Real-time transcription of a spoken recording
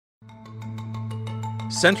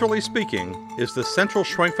Centrally Speaking is the Central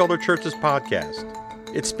Schwenkfelder Church's podcast.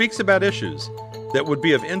 It speaks about issues that would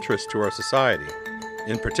be of interest to our society.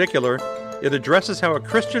 In particular, it addresses how a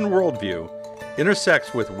Christian worldview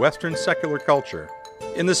intersects with Western secular culture.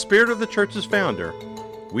 In the spirit of the church's founder,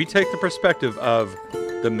 we take the perspective of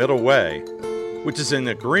the middle way, which is in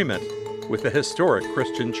agreement with the historic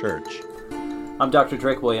Christian church. I'm Dr.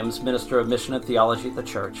 Drake Williams, Minister of Mission and Theology at the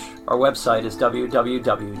Church. Our website is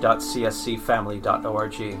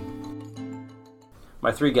www.cscfamily.org.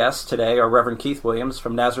 My three guests today are Reverend Keith Williams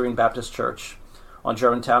from Nazarene Baptist Church on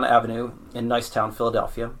Germantown Avenue in Nicetown,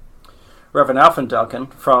 Philadelphia. Reverend Alfred Duncan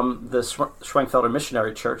from the Schwenkfelder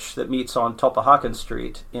Missionary Church that meets on Tulpehocken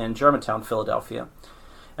Street in Germantown, Philadelphia.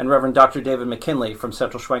 And Reverend Dr. David McKinley from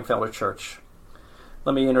Central Schwenkfelder Church.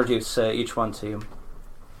 Let me introduce each one to you.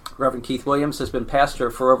 Reverend Keith Williams has been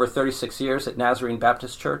pastor for over 36 years at Nazarene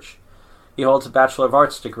Baptist Church. He holds a Bachelor of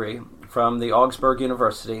Arts degree from the Augsburg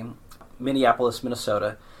University, Minneapolis,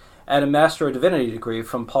 Minnesota, and a Master of Divinity degree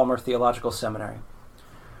from Palmer Theological Seminary.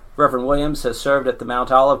 Reverend Williams has served at the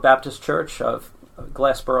Mount Olive Baptist Church of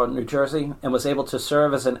Glassboro, New Jersey, and was able to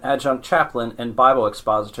serve as an adjunct chaplain and Bible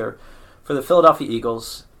expositor for the Philadelphia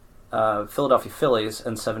Eagles, Philadelphia Phillies,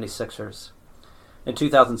 and 76ers. In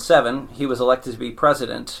 2007, he was elected to be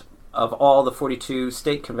president of all the 42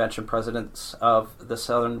 state convention presidents of the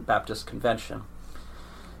Southern Baptist Convention.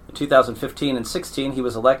 In 2015 and 16, he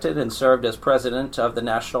was elected and served as president of the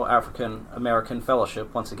National African American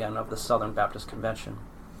Fellowship, once again of the Southern Baptist Convention.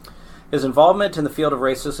 His involvement in the field of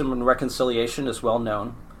racism and reconciliation is well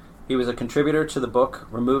known. He was a contributor to the book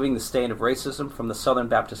Removing the Stain of Racism from the Southern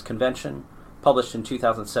Baptist Convention, published in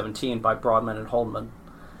 2017 by Broadman and Holdman.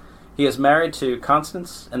 He is married to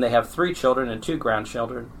Constance, and they have 3 children and 2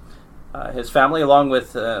 grandchildren. His family, along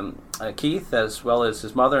with Keith, as well as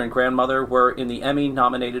his mother and grandmother, were in the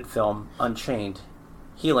Emmy-nominated film Unchained,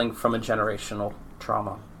 Healing from a Generational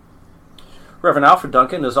Trauma. Reverend Alfred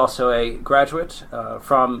Duncan is also a graduate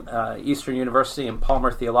from Eastern University and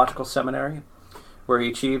Palmer Theological Seminary, where he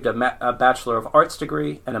achieved a Bachelor of Arts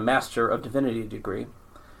degree and a Master of Divinity degree.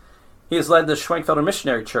 He has led the Schwenkfelder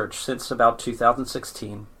Missionary Church since about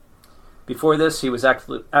 2016. Before this, he was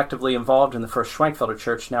actively involved in the First Schwenkfelder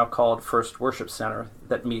Church, now called First Worship Center,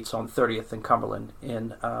 that meets on 30th and Cumberland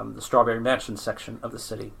in the Strawberry Mansion section of the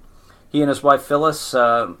city. He and his wife Phyllis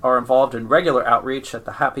are involved in regular outreach at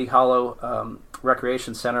the Happy Hollow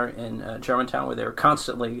Recreation Center in Germantown, where they're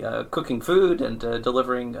constantly cooking food and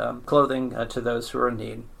delivering clothing to those who are in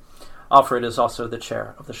need. Alfred is also the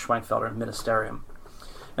chair of the Schwenkfelder Ministerium.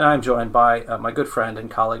 And I'm joined by my good friend and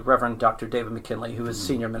colleague, Reverend Dr. David McKinley, who is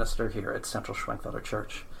senior minister here at Central Schwenkfelder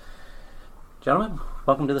Church. Gentlemen,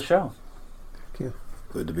 welcome to the show. Thank you.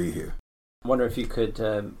 Good to be here. I wonder if you could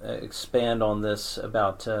expand on this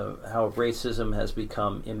about how racism has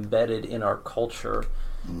become embedded in our culture.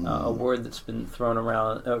 A word that's been thrown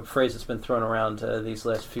around, a phrase that's been thrown around these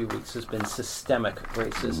last few weeks has been systemic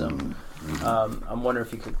racism. I'm wondering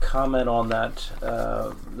if you could comment on that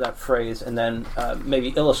phrase, and then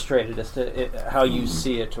maybe illustrate it as to how you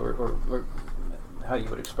see it, or how you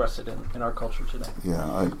would express it in our culture today.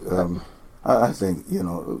 Yeah, I think,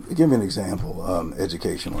 give me an example,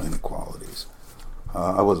 educational inequalities.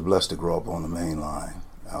 I was blessed to grow up on the main line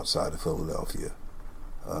outside of Philadelphia.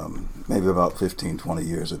 Maybe about 15, 20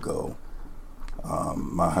 years ago,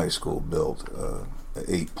 my high school built an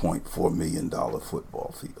 $8.4 million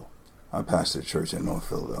football field. I pastored a church in North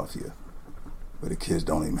Philadelphia where the kids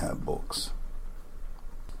don't even have books.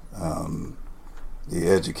 The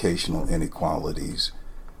educational inequalities,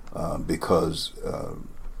 because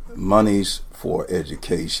monies for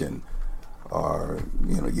education are,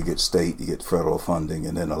 you get state, you get federal funding,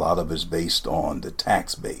 and then a lot of it's based on the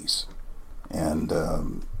tax base. And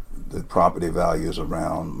the property values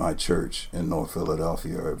around my church in North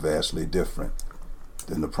Philadelphia are vastly different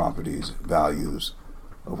than the property values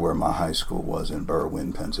of where my high school was in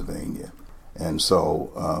Berwyn, Pennsylvania. And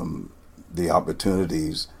so the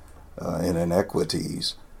opportunities and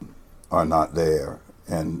inequities are not there.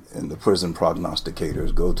 And the prison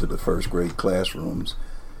prognosticators go to the first grade classrooms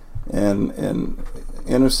and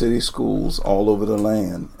inner city schools all over the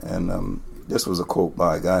land. And this was a quote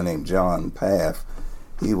by a guy named John Paff.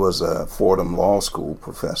 He was a Fordham Law School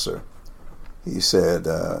professor. He said,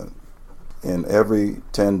 in every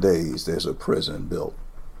 10 days, there's a prison built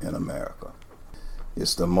in America.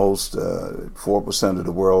 It's the most, 4% of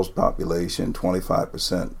the world's population,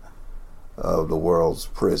 25% of the world's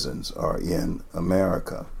prisons are in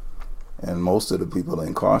America. And most of the people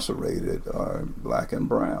incarcerated are black and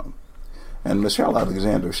brown. And Michelle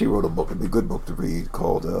Alexander, she wrote a book, it'd be a good book to read,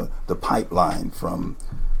 called The Pipeline from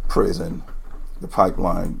Prison the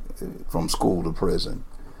pipeline from school to prison.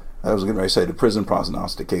 I was getting ready to say the prison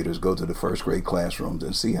prognosticators go to the first grade classrooms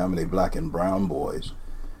and see how many black and brown boys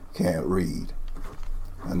can't read.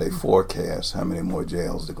 And they forecast how many more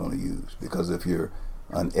jails they're going to use. Because if you're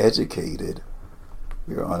uneducated,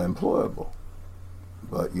 you're unemployable.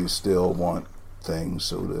 But you still want things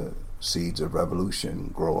so the seeds of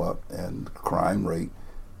revolution grow up, and crime rate,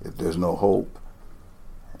 if there's no hope,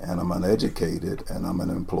 and I'm uneducated and I'm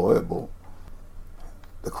unemployable,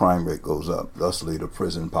 the crime rate goes up, thusly the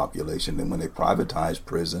prison population. And when they privatize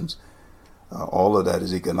prisons, all of that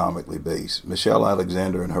is economically based. Michelle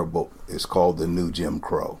Alexander, in her book, is called The New Jim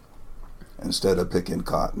Crow. Instead of picking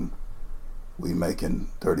cotton, we making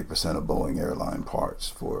 30% of Boeing airline parts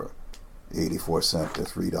for 84 cents to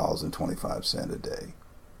 $3.25 a day.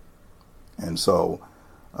 And so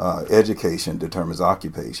education determines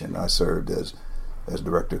occupation. I served as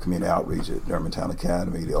Director of Community Outreach at Germantown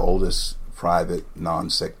Academy, the oldest private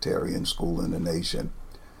non-sectarian school in the nation.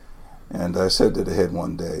 And I said to the head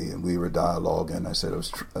one day, and we were dialoguing, I said I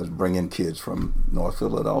was bringing kids from North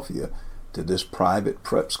Philadelphia to this private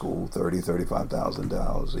prep school,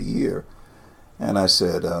 $30,000-$35,000 a year. And I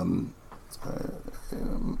said,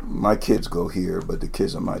 my kids go here, but the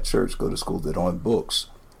kids in my church go to school that don't have books.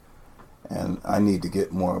 And I need to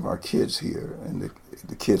get more of our kids here. And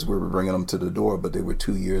the kids, we were bringing them to the door, but they were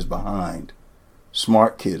 2 years behind.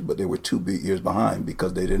 Smart kids, but they were 2 years behind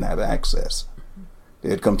because they didn't have access. They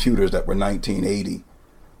had computers that were 1980.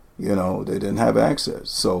 You know, they didn't have access.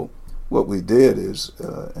 So what we did is,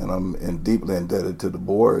 and I'm deeply indebted to the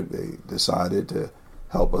board, they decided to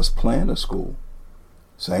help us plan a school.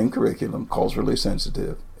 Same curriculum, culturally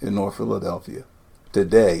sensitive, in North Philadelphia.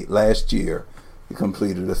 Today, last year, we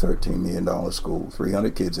completed a $13 million school,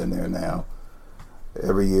 300 kids in there now.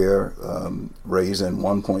 Every year, raising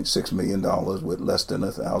 $1.6 million with less than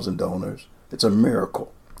 1,000 donors. It's a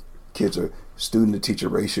miracle. Kids are student-to-teacher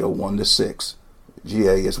ratio 1 to 6.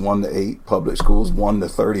 GA is 1 to 8. Public schools 1 to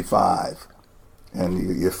 35.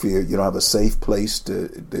 And you fear you don't have a safe place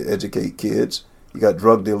to educate kids. You got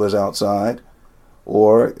drug dealers outside,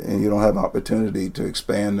 and you don't have opportunity to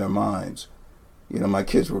expand their minds. You know, my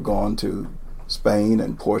kids were going to Spain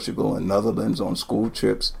and Portugal and Netherlands on school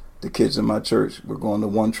trips. The kids in my church were going to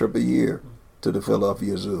 1 trip a year to the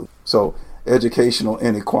Philadelphia Zoo. So educational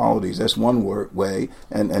inequalities, that's one way,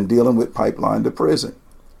 and dealing with pipeline to prison.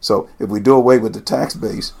 So if we do away with the tax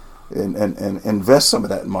base and invest some of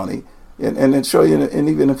that money, and then show you, and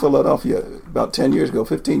even in Philadelphia, about 10 years ago,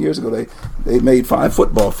 15 years ago, they made 5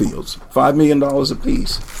 football fields, $5 million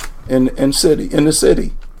apiece in the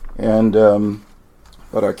city. And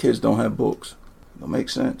but our kids don't have books. Don't make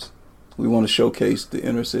sense. We want to showcase the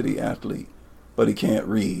inner city athlete, but he can't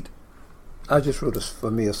read. I just wrote,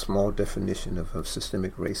 for me, a small definition of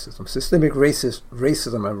systemic racism. Systemic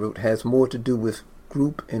racism, I wrote, has more to do with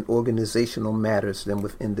group and organizational matters than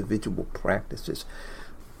with individual practices.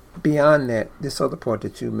 Beyond that, this other part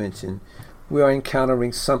that you mentioned, we are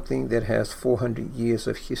encountering something that has 400 years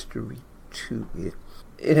of history to it.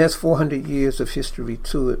 It has 400 years of history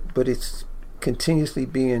to it, but it's continuously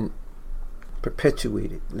being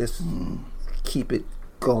perpetuated. Let's keep it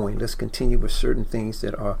going. Let's continue with certain things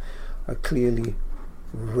that are clearly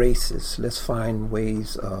racist. Let's find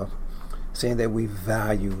ways of saying that we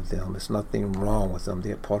value them. There's nothing wrong with them.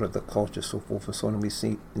 They're part of the culture, so forth and so on. We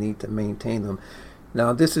need to maintain them.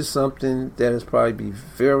 Now, this is something that is probably be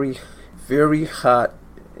very, very hot,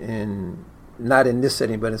 in not in this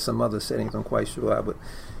setting, but in some other settings. I'm quite sure I would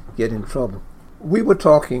get in trouble. We were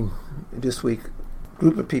talking this week. A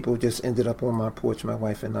group of people just ended up on my porch, my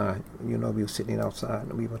wife and I. You know, we were sitting outside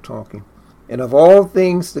and we were talking. And of all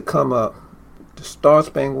things to come up, the Star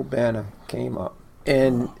Spangled Banner came up.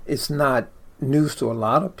 And it's not news to a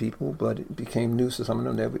lot of people, but it became news to some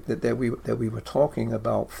of them that we were talking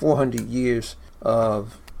about 400 years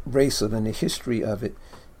of racism and the history of it.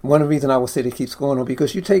 One of the reasons I would say it keeps going on,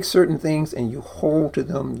 because you take certain things and you hold to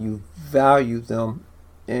them, you value them,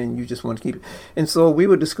 and you just want to keep it. And so we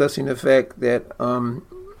were discussing the fact that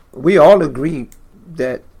we all agree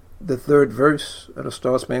that the third verse of the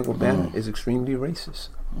Star Spangled Banner is extremely racist.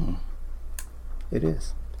 It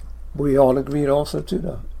is. We all agreed also, too,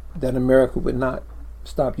 though, that America would not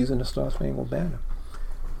stop using the Star Spangled Banner.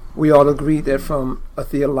 We all agreed that from a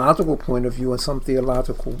theological point of view, in some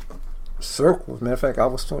theological circles, matter of fact, I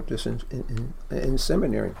was taught this in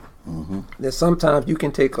seminary, that sometimes you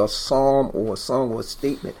can take a psalm or a song or a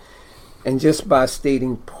statement, and just by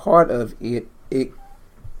stating part of it, it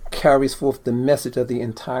carries forth the message of the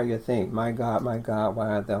entire thing. My God, why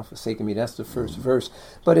art thou forsaken me? That's the first verse.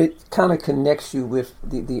 But it kind of connects you with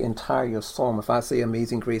the entire psalm. If I say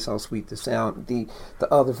Amazing Grace, how sweet the sound, the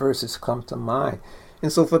other verses come to mind.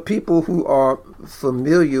 And so for people who are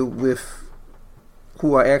familiar with,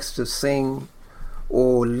 who are asked to sing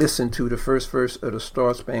or listen to the first verse of the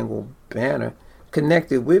Star Spangled Banner,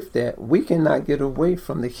 connected with that, we cannot get away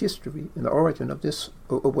from the history and the origin of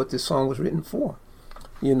what this song was written for.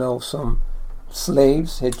 You know, some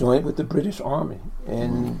slaves had joined with the British Army,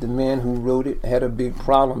 and the man who wrote it had a big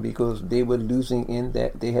problem because they were losing in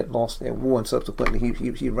that they had lost that war, and subsequently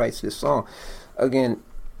he writes this song. Again,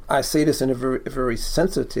 I say this in a very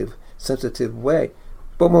sensitive way,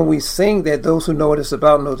 but when we sing that, those who know what it's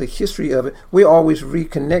about know the history of it, we always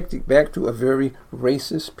reconnect it back to a very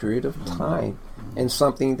racist period of time, and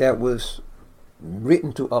something that was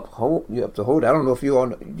written to uphold. I don't know if you all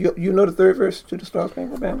know, you know the third verse to the Star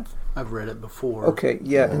Spangled Banner. I've read it before. Okay,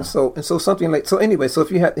 yeah. And so something like, so anyway, so if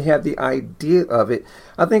you have the idea of it,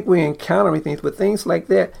 I think we're encountering things, but things like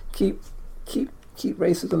that keep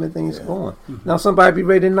racism and things going. Mm-hmm. Now somebody be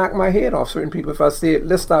ready to knock my head off, certain people, if I said,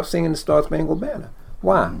 let's stop singing the Star Spangled Banner.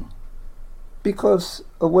 Why? Mm-hmm. Because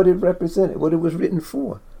of what it represented, what it was written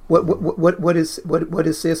for. What it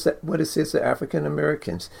says to African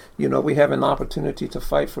Americans. You know, we have an opportunity to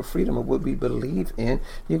fight for freedom of what we believe in.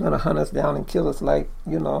 You're going to hunt us down and kill us like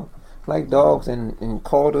dogs, and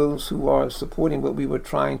call those who are supporting what we were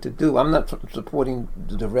trying to do. I'm not supporting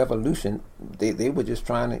the revolution. They were just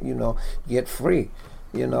trying to, get free,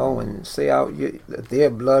 and say out their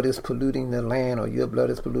blood is polluting the land, or your blood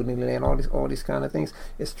is polluting the land. All these kind of things.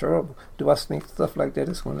 It's terrible. Do I think stuff like that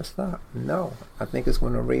is going to stop? No. I think it's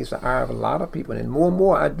going to raise the ire of a lot of people, and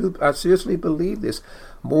more. I seriously believe this.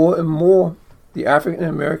 More and more, the African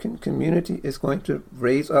American community is going to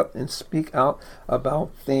raise up and speak out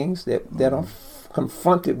about things that are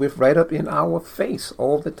confronted with right up in our face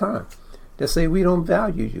all the time. They say we don't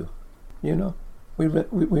value you. We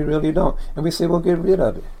really don't. And we say, well, get rid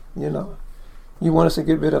of it. You want us to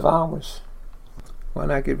get rid of ours. Why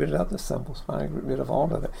not get rid of the symbols? Why not get rid of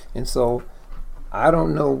all of it? And so I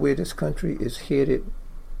don't know where this country is headed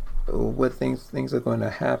or what things are going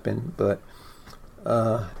to happen, but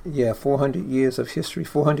 400 years of history.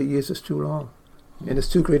 400 years is too long. And it's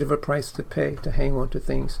too great of a price to pay to hang on to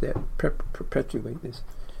things that perpetuate this.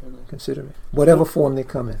 Consider it. Whatever form they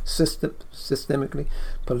come in. Systemically,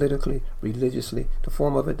 politically, religiously. The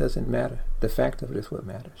form of it doesn't matter. The fact of it is what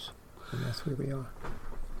matters. And that's where we are.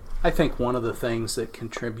 I think one of the things that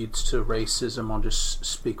contributes to racism, I'll just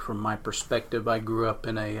speak from my perspective. I grew up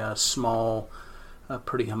in a small,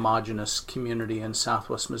 pretty homogenous community in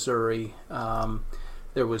southwest Missouri.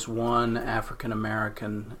 There was one African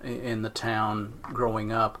American in the town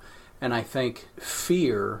growing up, and I think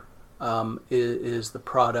fear is the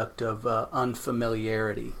product of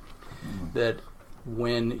unfamiliarity. That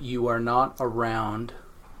when you are not around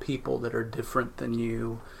people that are different than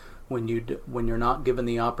you, when you're not given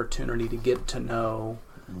the opportunity to get to know,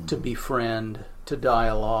 to befriend, to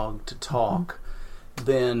dialogue, to talk,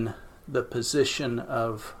 then the position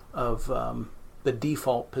of the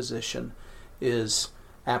default position is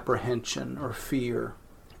apprehension or fear.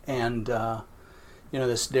 And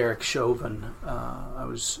this Derek Chauvin, I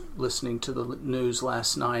was listening to the news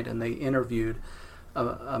last night, and they interviewed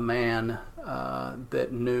a man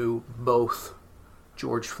that knew both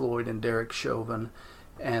George Floyd and Derek Chauvin,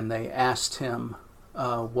 and they asked him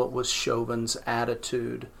what was Chauvin's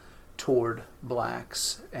attitude toward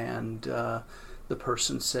blacks, and the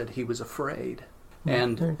person said he was afraid.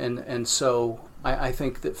 And so I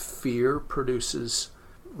think that fear produces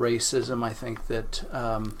racism. I think that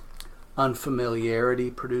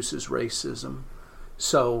unfamiliarity produces racism.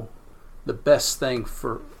 So the best thing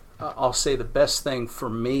for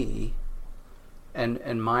me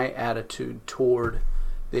and my attitude toward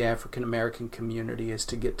the African American community is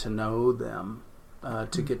to get to know them,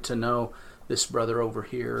 to get to know this brother over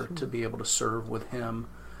here, to be able to serve with him.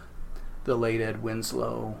 The late Ed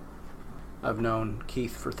Winslow. I've known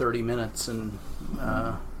Keith for 30 minutes, and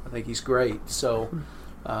I think he's great. So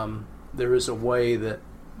there is a way that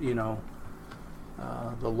the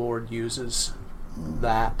Lord uses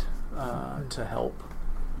that to help.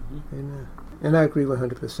 Amen. And I agree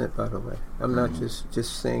 100%, by the way. I'm not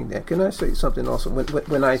just saying that. Can I say something also?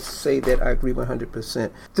 When I say that I agree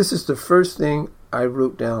 100%, this is the first thing I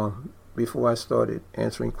wrote down before I started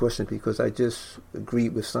answering questions, because I just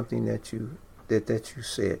agreed with something that you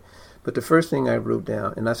said. But the first thing I wrote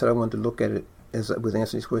down, and I said I wanted to look at it as I was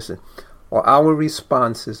answering this question, Are our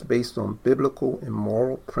responses based on biblical and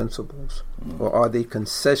moral principles, or are they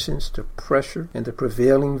concessions to pressure and the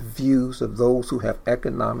prevailing views of those who have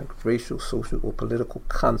economic, racial, social, or political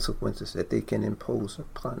consequences that they can impose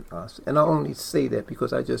upon us? And I only say that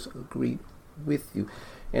because I just agree with you,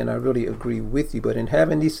 and I really agree with you. But in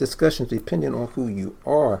having these discussions, depending on who you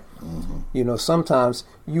are, sometimes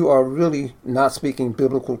you are really not speaking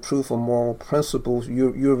biblical truth or moral principles.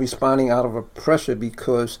 You're responding out of a pressure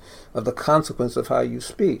because of the consequence of how you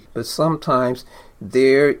speak. But sometimes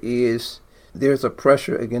there's a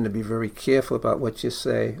pressure, again, to be very careful about what you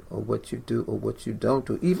say or what you do or what you don't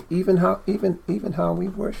do, even how we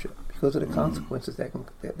worship, because of the consequences that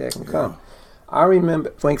can come. I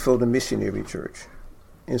remember Frankfurt Missionary Church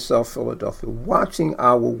in South Philadelphia, watching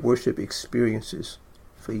our worship experiences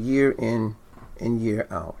for year in and year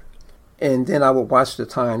out. And then I would watch the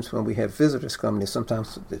times when we had visitors come there.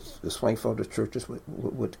 Sometimes the Frankfurt churches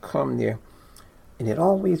would come there. And it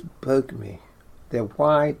always bugged me that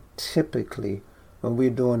why typically when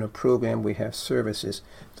we're doing a program, we have services,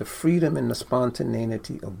 the freedom and the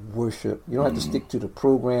spontaneity of worship. You don't have to stick to the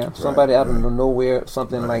program. Somebody out of nowhere,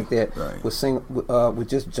 something like that, would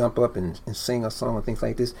just jump up and sing a song and things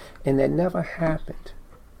like this. And that never happened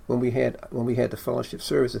when we had the fellowship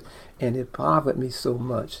services. And it bothered me so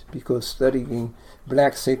much because studying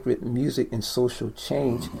black sacred music and social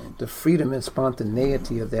change, the freedom and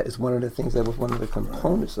spontaneity of that is one of the things that was one of the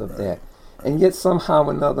components of that. And yet somehow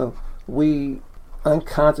or another, we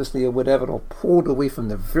unconsciously or whatever, or pulled away from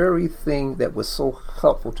the very thing that was so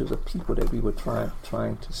helpful to the people that we were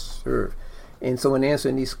trying to serve. And so in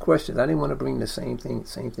answering these questions, I didn't want to bring the same thing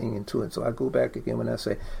into it. So I go back again when I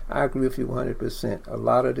say I agree with you 100%. A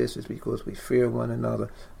lot of this is because we fear one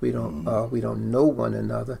another. We don't know one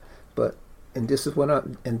another. And this is what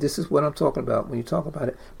I'm talking about when you talk about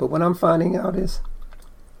it. But what I'm finding out is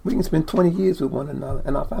we can spend 20 years with one another,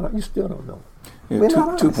 and I find out you still don't know.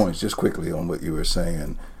 Yeah, two points just quickly on what you were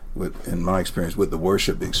saying. In my experience with the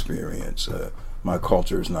worship experience, my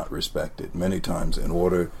culture is not respected. Many times, in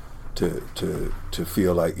order to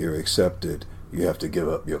feel like you're accepted, you have to give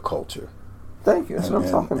up your culture. Thank you. That's what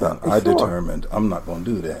I'm talking about. I determined I'm not going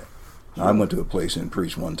to do that. Sure. I went to a place and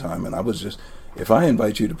preached one time, and I was just, if I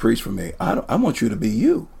invite you to preach for me, I want you to be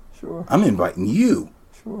you. Sure. I'm inviting you.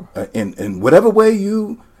 Sure. In whatever way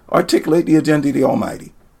you articulate the agenda of the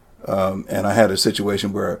Almighty. And I had a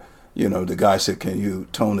situation where, the guy said, "Can you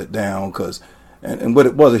tone it down?" And what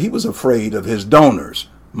it was, he was afraid of his donors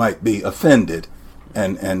might be offended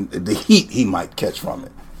and the heat he might catch from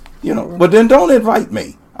it. But then don't invite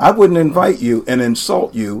me. I wouldn't invite you and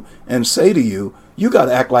insult you and say to you, you got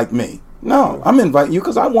to act like me. No, I'm inviting you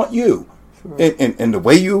because I want you. Sure. And the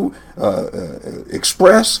way you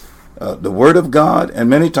express the Word of God, and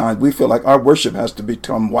many times we feel like our worship has to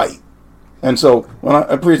become white. And so when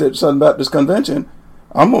I preach at Southern Baptist Convention,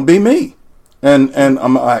 I'm going to be me. And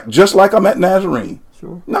I'm just like I'm at Nazarene.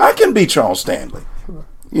 Sure. Now I can be Charles Stanley. Sure.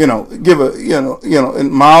 Give a,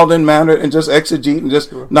 in mild in manner and just exegete and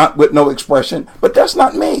just not with no expression. But that's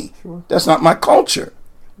not me. Sure. That's not my culture.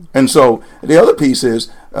 And so the other piece is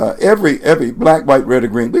every black, white, red, or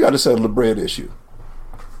green, we got to settle the bread issue.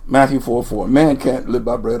 Matthew 4:4, man can't live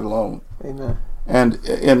by bread alone. Amen.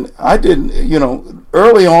 And I didn't,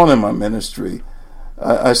 early on in my ministry,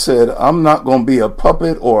 I said, I'm not going to be a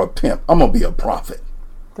puppet or a pimp. I'm going to be a prophet.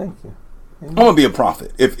 Thank you. Amen. I'm going to be a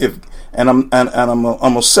prophet. I'm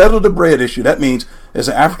going to settle the bread issue. That means there's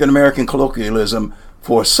an African American colloquialism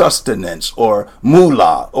for sustenance or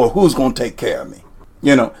moolah or who's going to take care of me.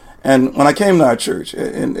 And when I came to our church,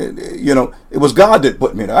 it was God that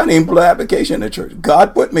put me there. I didn't even put an application in the church.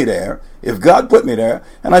 God put me there. If God put me there,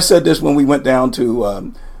 and I said this when we went down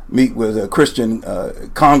to meet with a Christian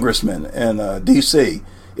congressman in D.C.,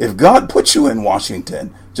 if God puts you in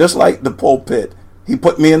Washington, just like the pulpit, he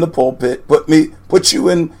put me in the pulpit, put you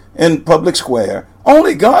in public square,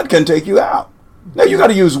 only God can take you out. Now you got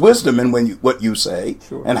to use wisdom in what you say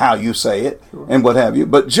and how you say it and what have you.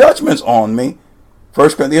 But judgment's on me.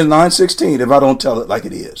 1 Corinthians 9:16, if I don't tell it like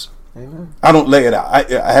it is. Amen. I don't lay it out.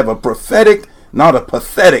 I have a prophetic, not a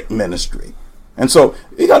pathetic ministry. And so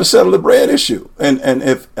you got to settle the bread issue. And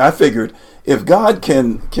if I figured if God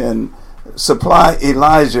can supply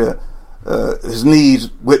Elijah his needs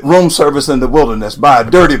with room service in the wilderness by a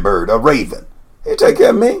dirty bird, a raven, he'll take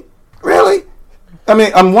care of me. Really? I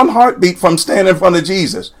mean, I'm one heartbeat from standing in front of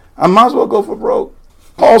Jesus. I might as well go for broke.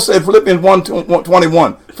 Paul said, Philippians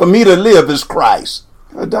 1:21, for me to live is Christ.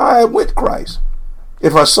 I die with Christ.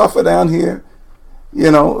 If I suffer down here,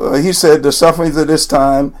 he said, the sufferings of this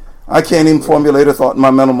time, I can't even formulate a thought in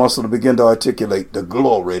my mental muscle to begin to articulate the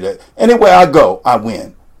glory that anywhere I go, I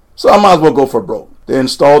win. So I might as well go for broke. They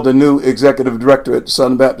installed a new executive director at the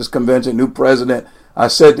Southern Baptist Convention, new president. I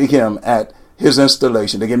said to him at his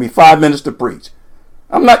installation, they gave me 5 minutes to preach.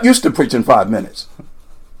 I'm not used to preaching 5 minutes.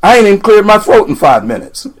 I ain't even cleared my throat in 5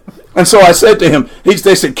 minutes. And so I said to him,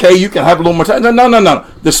 they said, Kay, you can have a little more time. No.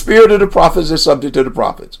 The spirit of the prophets is subject to the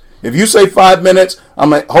prophets. If you say 5 minutes,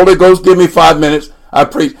 I'm like, Holy Ghost, give me 5 minutes. I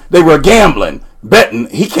preach. They were gambling, betting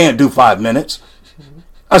he can't do 5 minutes.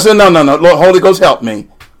 I said, no. Lord, Holy Ghost, help me,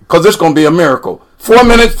 because it's going to be a miracle. 4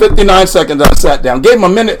 minutes, 59 seconds, I sat down. Gave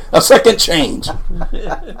him a second change.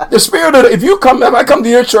 The spirit of if I come to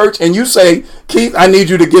your church and you say, Keith, I need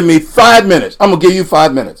you to give me 5 minutes, I'm going to give you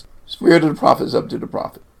 5 minutes. Spirit of the prophet is up to the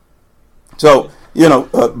prophet. So,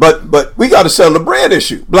 but we got to settle the bread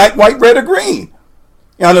issue. Black, white, red, or green.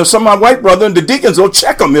 I know some of my white brother and the deacons will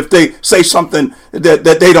check them if they say something that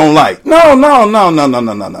they don't like. No.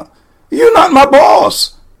 You're not my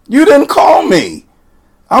boss. You didn't call me.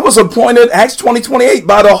 I was appointed, Acts 20:28,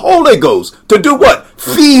 by the Holy Ghost to do what?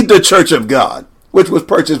 Feed the church of God, which was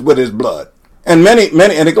purchased with his blood. And many,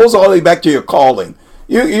 and it goes all the way back to your calling.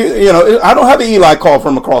 You know, I don't have an Eli call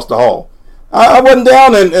from across the hall. I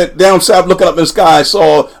wasn't down south looking up in the sky,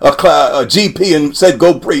 saw a GP and said,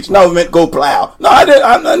 go preach. No, it meant go plow. No, I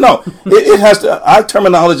didn't. No, it has to, I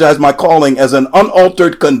terminologize my calling as an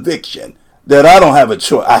unaltered conviction that I don't have a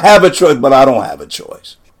choice. I have a choice, but I don't have a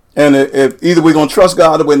choice. And if either we're going to trust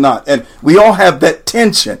God or we're not. And we all have that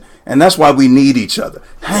tension. And that's why we need each other.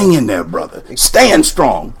 Hang in there, brother. Stand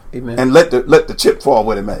strong. Amen. And let the chip fall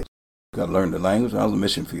where it may. Got to learn the language. I was a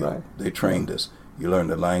mission field. Right. They trained us. You learn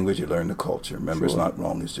the language, you learn the culture. Remember, It's not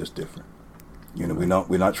wrong, it's just different. You know,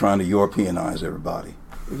 we're not trying to Europeanize everybody.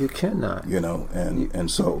 You cannot. You know,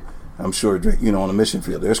 and so I'm sure, you know, on a mission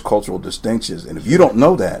field, there's cultural distinctions. And if you don't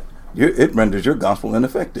know that, it renders your gospel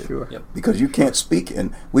ineffective. Sure. Yep. Because you can't speak,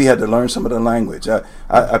 and we had to learn some of the language.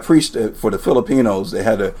 I preached for the Filipinos. They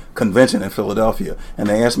had a convention in Philadelphia, and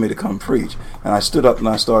they asked me to come preach. And I stood up and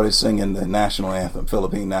I started singing the national anthem,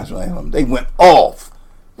 Philippine national anthem. They went off.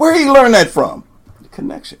 Where did he learn that from?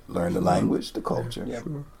 Connection. Learn the language, the culture. Yeah.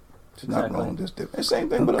 It's not wrong. Just different. The same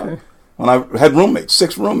thing. But when I had roommates,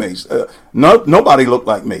 6 roommates, nobody looked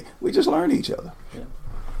like me. We just learned each other. Yeah.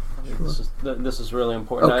 This is really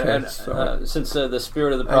important. Okay, since the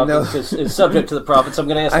spirit of the prophets is subject to the prophets, I'm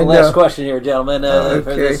going to ask the last question here, gentlemen,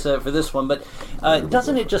 for this one. But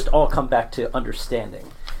doesn't it just all come back to understanding?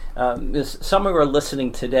 Some who are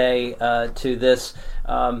listening today to this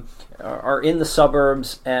are in the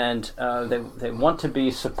suburbs, and they want to be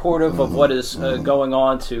supportive of what is going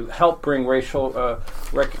on to help bring racial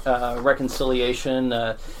reconciliation.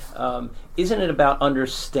 Isn't it about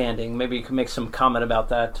understanding? Maybe you can make some comment about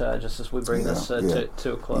that just as we bring this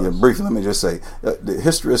to a close. Yeah, briefly, let me just say, the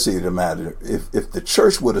historicity of the matter, if the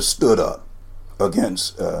church would have stood up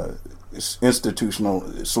against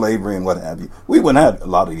institutional slavery and what have you, we wouldn't have a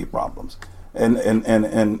lot of these problems. And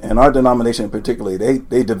our denomination particularly,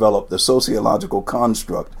 they developed the sociological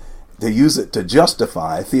construct. They use it to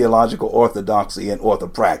justify theological orthodoxy and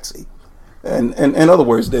orthopraxy. And in other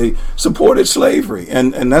words, they supported slavery.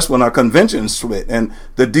 And that's when our convention split. And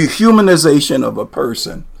the dehumanization of a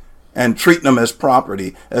person and treating them as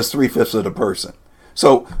property as 3/5 of the person.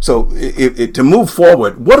 So to move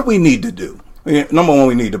forward, what do we need to do? Number one,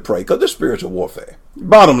 we need to pray, because there's spiritual warfare.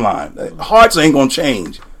 Bottom line, hearts ain't going to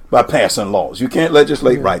change by passing laws. You can't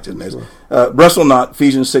legislate righteousness. Wrestle not,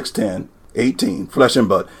 Ephesians 6:10, 18, flesh and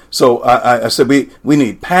blood. So I said we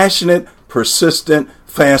need passionate, persistent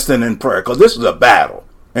fasting and prayer, because this is a battle.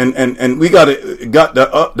 And we got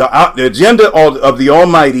the agenda of the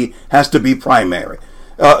Almighty has to be primary.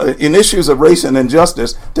 In issues of race and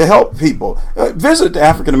injustice, to help people. Visit the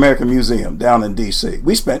African American Museum down in D.C.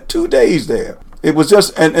 We spent 2 days there. It was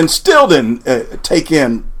just, and still didn't take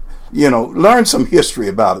in, learn some history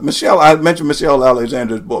about it. I mentioned Michelle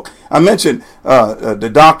Alexander's book. I mentioned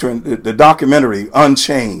the documentary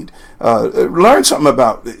Unchained. Learn something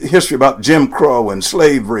about history about Jim Crow and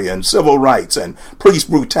slavery and civil rights and police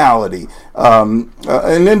brutality, and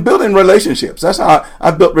then building relationships. That's how I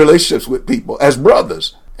built relationships with people as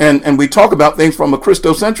brothers. And we talk about things from a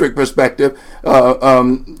Christocentric perspective.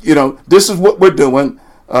 This is what we're doing.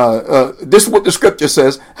 This is what the scripture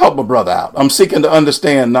says. Help a brother out. I'm seeking to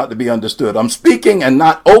understand, not to be understood. I'm speaking and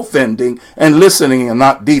not offending, and listening and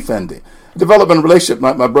not defending. Developing a relationship,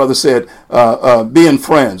 like my brother said, being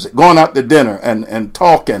friends, going out to dinner and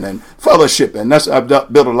talking and fellowshipping. I've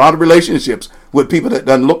built a lot of relationships with people that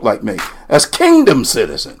doesn't look like me as kingdom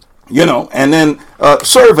citizens, and then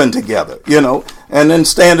serving together, and then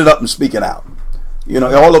standing up and speaking out.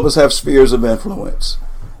 All of us have spheres of influence,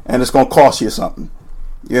 and it's going to cost you something.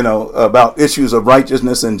 about issues of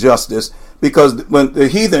righteousness and justice, because when the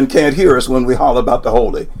heathen can't hear us when we holler about the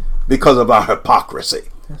holy because of our hypocrisy,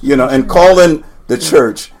 and calling the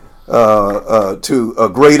church to a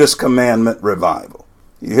greatest commandment revival.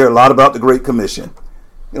 You hear a lot about the Great Commission.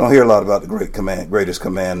 You don't hear a lot about the greatest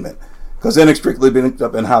commandment, because inextricably linked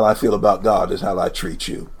up in how I feel about God is how I treat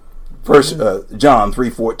you. First John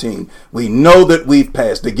 3:14. We know that we've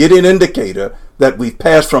passed, to get an indicator that we've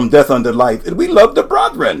passed from death unto life, and we love the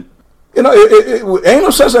brethren. Ain't no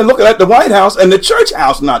sense in looking at the White House and the church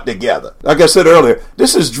house not together. Like I said earlier,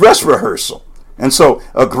 this is dress rehearsal. And so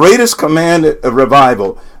a greatest command of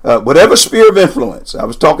revival, whatever sphere of influence. I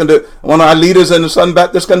was talking to one of our leaders in the Southern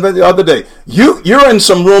Baptist Convention the other day. You're in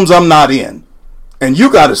some rooms I'm not in, and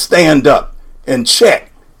you got to stand up and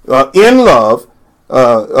check in love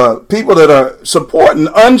people that are supporting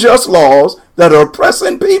unjust laws that are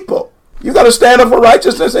oppressing people. You got to stand up for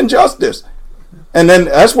righteousness and justice. And then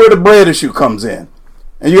that's where the bread issue comes in.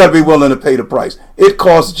 And you got to be willing to pay the price. It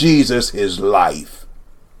cost Jesus his life.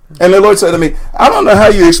 And the Lord said to me, I don't know how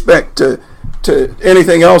you expect to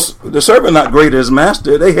anything else. The servant not greater his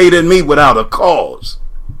master. They hated me without a cause.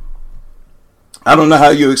 I don't know how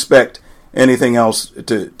you expect anything else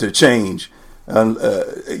to change.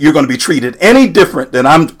 You're going to be treated any different than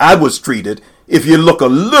I was treated if you look a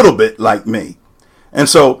little bit like me. And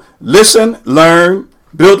so listen, learn,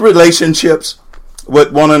 build relationships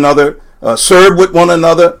with one another, serve with one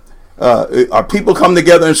another. Our people come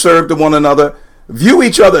together and serve to one another. View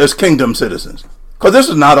each other as kingdom citizens, because this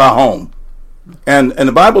is not our home. And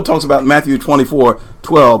the Bible talks about Matthew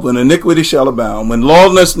 24:12, when iniquity shall abound, when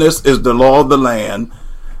lawlessness is the law of the land,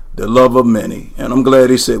 the love of many. And I'm glad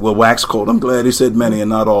he said, well, wax cold. I'm glad he said many and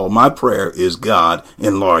not all. My prayer is God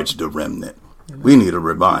enlarge the remnant. We need a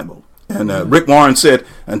revival. And Rick Warren said,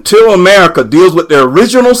 until America deals with the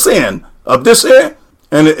original sin of this here,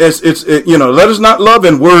 and let us not love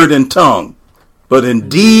in word and tongue, but in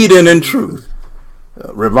deed and in truth,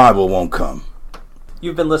 revival won't come.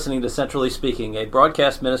 You've been listening to Centrally Speaking, a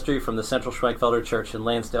broadcast ministry from the Central Schwenkfelder Church in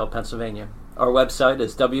Lansdale, Pennsylvania. Our website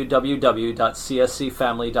is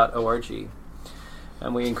www.cscfamily.org.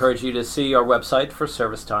 And we encourage you to see our website for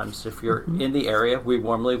service times. If you're in the area, we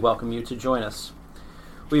warmly welcome you to join us.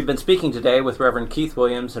 We've been speaking today with Reverend Keith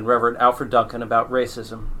Williams and Reverend Alfred Duncan about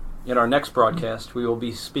racism. In our next broadcast, we will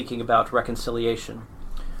be speaking about reconciliation.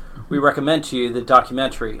 We recommend to you the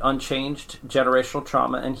documentary Unchanged, Generational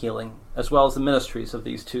Trauma and Healing, as well as the ministries of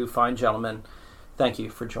these two fine gentlemen. Thank you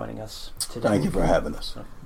for joining us today. Thank you for having us.